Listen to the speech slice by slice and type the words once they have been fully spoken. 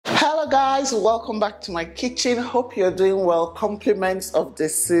Hello guys, welcome back to my kitchen. Hope you're doing well. Compliments of the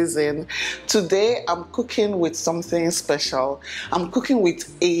season. Today I'm cooking with something special. I'm cooking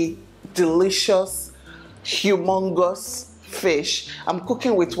with a delicious, humongous fish. I'm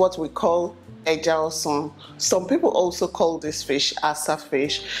cooking with what we call Osan. Some people also call this fish asa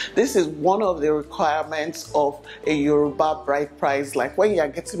fish. This is one of the requirements of a Yoruba bride price. Like when you are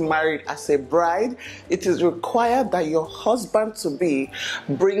getting married as a bride, it is required that your husband-to-be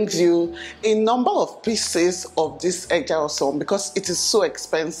brings you a number of pieces of this Osan because it is so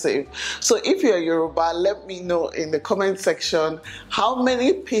expensive. So if you're Yoruba, let me know in the comment section how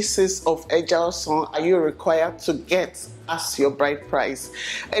many pieces of Osan are you required to get as your bride price.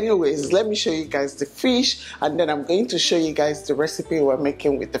 Anyways, let me show you guys the fish and then I'm going to show you guys the recipe we're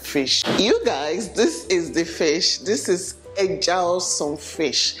making with the fish. You guys, this is the fish. This is Osan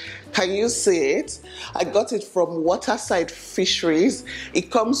fish. Can you see it? I got it from Waterside Fisheries.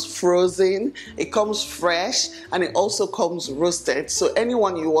 It comes frozen, it comes fresh, and it also comes roasted. So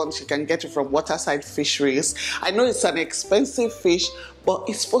anyone you want, you can get it from Waterside Fisheries. I know it's an expensive fish, but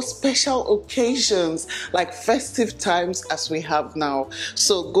it's for special occasions like festive times as we have now.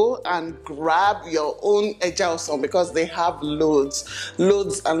 So go and grab your own Osan because they have loads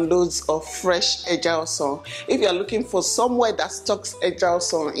and loads of fresh Osan. If you're looking for somewhere that stocks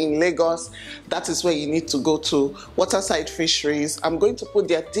Osan in Lagos, that is where you need to go to, Waterside Fisheries. I'm going to put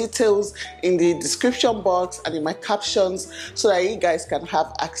their details in the description box and in my captions so that you guys can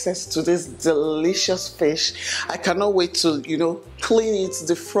have access to this delicious fish. I cannot wait to, clean it,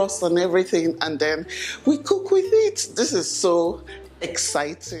 defrost and everything, and then we cook with it. This is so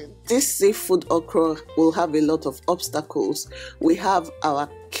exciting. This seafood okra will have a lot of obstacles. We have our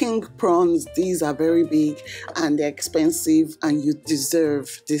king prawns. These are very big and they're expensive and you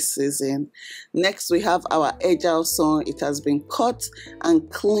deserve this season. Next we have our Osan. It has been cut and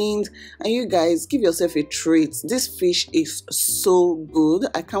cleaned, and you guys give yourself a treat. This fish is so good.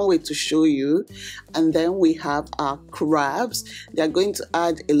 I can't wait to show you. And then we have our crabs. They are going to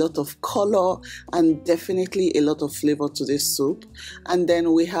add a lot of color and definitely a lot of flavor to this soup. And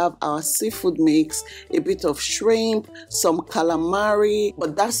then we have our seafood mix, a bit of shrimp, some calamari,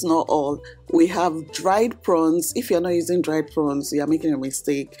 but that's not all. We have dried prawns. If you're not using dried prawns, you're making a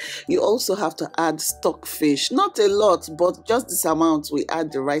mistake. You also have to add stockfish. Not a lot, but just this amount. We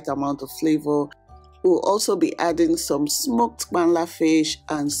add the right amount of flavor. We'll also be adding some smoked banla fish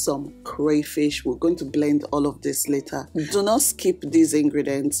and some crayfish. We're going to blend all of this later. Do not skip these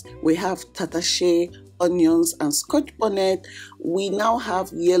ingredients. We have tatashe, onions and scotch bonnet. We now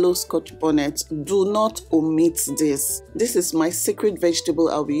have yellow scotch bonnet. Do not omit this. This is my secret vegetable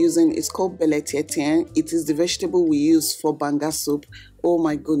I'll be using. It's called beletietien. It is the vegetable we use for banga soup. Oh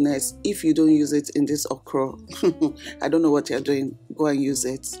my goodness, if you don't use it in this okra, I don't know what you're doing. Go and use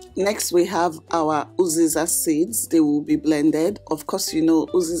it. Next we have our uziza seeds. They will be blended. Of course,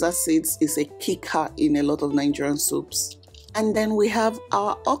 uziza seeds is a kicker in a lot of Nigerian soups. And then we have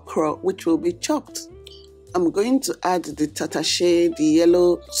our okra, which will be chopped. I'm going to add the tatashe, the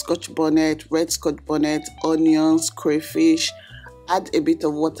yellow scotch bonnet, red scotch bonnet, onions, crayfish, add a bit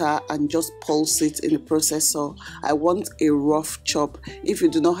of water and just pulse it in the processor. I want a rough chop. If you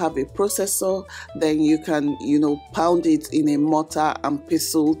do not have a processor, then you can, pound it in a mortar and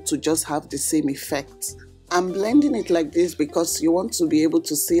pestle to just have the same effect. I'm blending it like this because you want to be able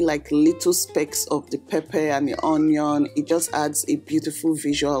to see like little specks of the pepper and the onion. It just adds a beautiful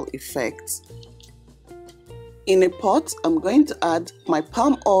visual effect. In a pot, I'm going to add my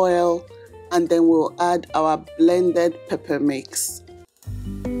palm oil and then we'll add our blended pepper mix.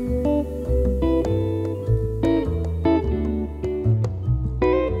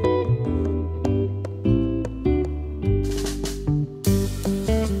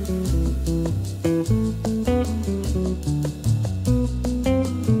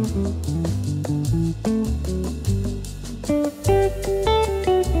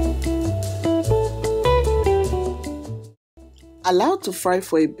 Allow to fry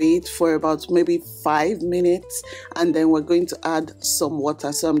for a bit for about maybe 5 minutes, and then we're going to add some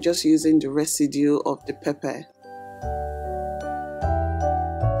water. So I'm just using the residue of the pepper.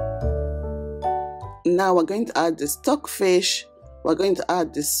 Now we're going to add the stockfish, we're going to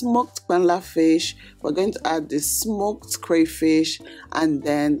add the smoked banla fish, we're going to add the smoked crayfish, and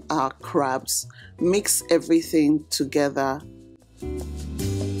then our crabs. Mix everything together.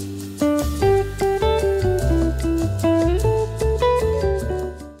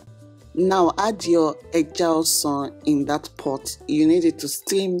 Now add your Osan in that pot. You need it to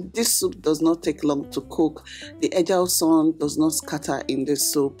steam. This soup does not take long to cook. The Osan does not scatter in the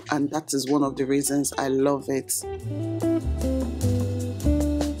soup, and that is one of the reasons I love it.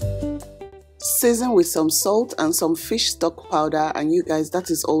 Season with some salt and some fish stock powder, and you guys,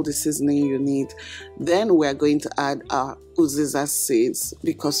 that is all the seasoning you need. Then we are going to add our uziza seeds,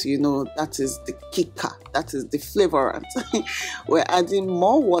 because you know that is the kicker, that is the flavorant. We're adding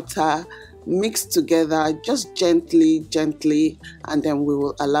more water, mixed together just gently, and then we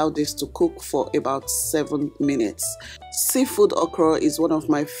will allow this to cook for about 7 minutes. Seafood okra is one of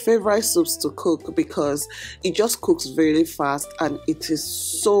my favorite soups to cook because it just cooks very fast and it is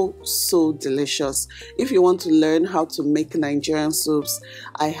so delicious. If you want to learn how to make Nigerian soups,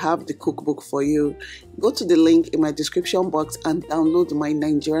 I have the cookbook for you. Go to the link in my description box and download my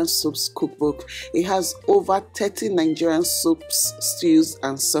Nigerian soups cookbook. It has over 30 Nigerian soups, stews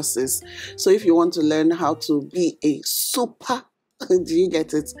and sauces. So if you want to learn how to be a super, do you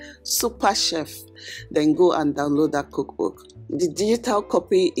get it, super chef, then go and download that cookbook. The digital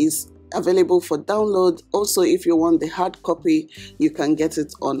copy is available for download. Also, if you want the hard copy, you can get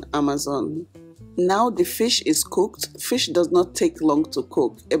it on Amazon. Now the fish is cooked. Fish does not take long to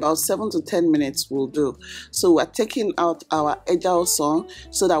cook. About 7 to 10 minutes will do. So we're taking out our eja osan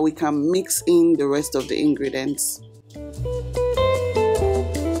so that we can mix in the rest of the ingredients.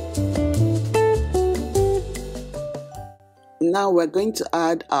 Now we're going to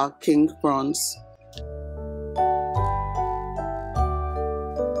add our king prawns.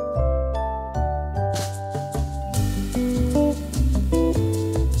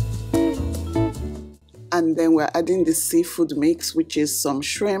 And then we're adding the seafood mix, which is some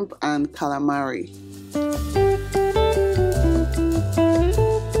shrimp and calamari.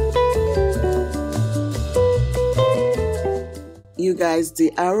 You guys,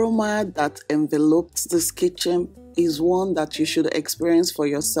 the aroma that enveloped this kitchen is one that you should experience for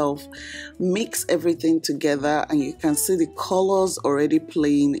yourself. Mix everything together and you can see the colors already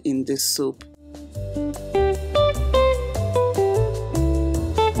playing in this soup.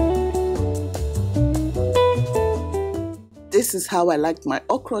 This is how I like my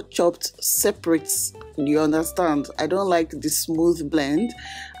okra chopped separate. You understand? I don't like the smooth blend,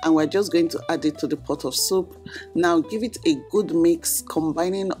 and we're just going to add it to the pot of soup. Now give it a good mix,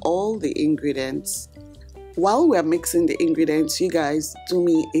 combining all the ingredients. While we're mixing the ingredients, you guys, do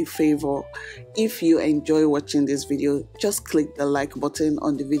me a favor. If you enjoy watching this video, just click the like button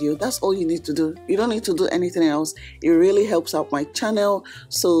on the video. That's all you need to do. You don't need to do anything else. It really helps out my channel.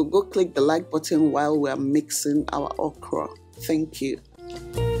 So go click the like button while we're mixing our okra. Thank you.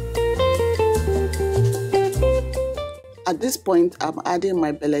 At this point, I'm adding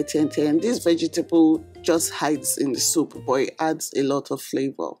my belle tiente, and this vegetable just hides in the soup, but it adds a lot of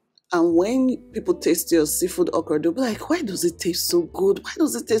flavor. And when people taste your seafood okra, they'll be like, why does it taste so good? Why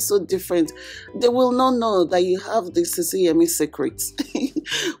does it taste so different? They will not know that you have the SISIYEMMIE secrets,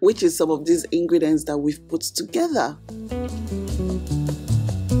 which is some of these ingredients that we've put together.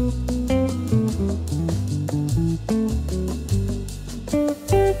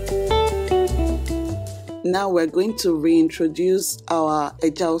 Now we're going to reintroduce our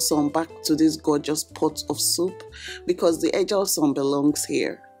eja osan back to this gorgeous pot of soup, because the eja osan belongs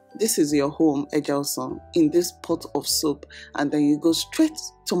here. This is your home, eja osan, in this pot of soup, and then you go straight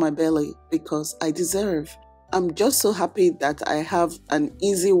to my belly because I deserve. I'm just so happy that I have an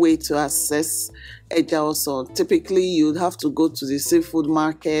easy way to access eja osan. Typically, you'd have to go to the seafood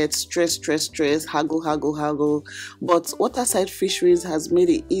market, stress, haggle. But Waterside Fisheries has made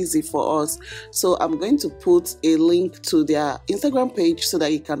it easy for us. So I'm going to put a link to their Instagram page so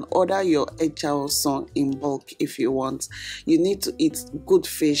that you can order your eja osan in bulk if you want. You need to eat good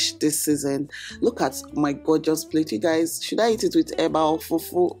fish this season. Look at my gorgeous plate. You guys, should I eat it with eba or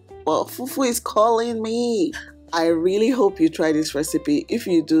fufu? Well, fufu is calling me. I really hope you try this recipe. If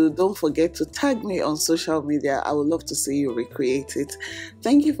you do, don't forget to tag me on social media. I would love to see you recreate it.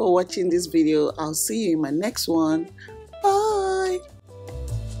 Thank you for watching this video. I'll see you in my next one. Bye.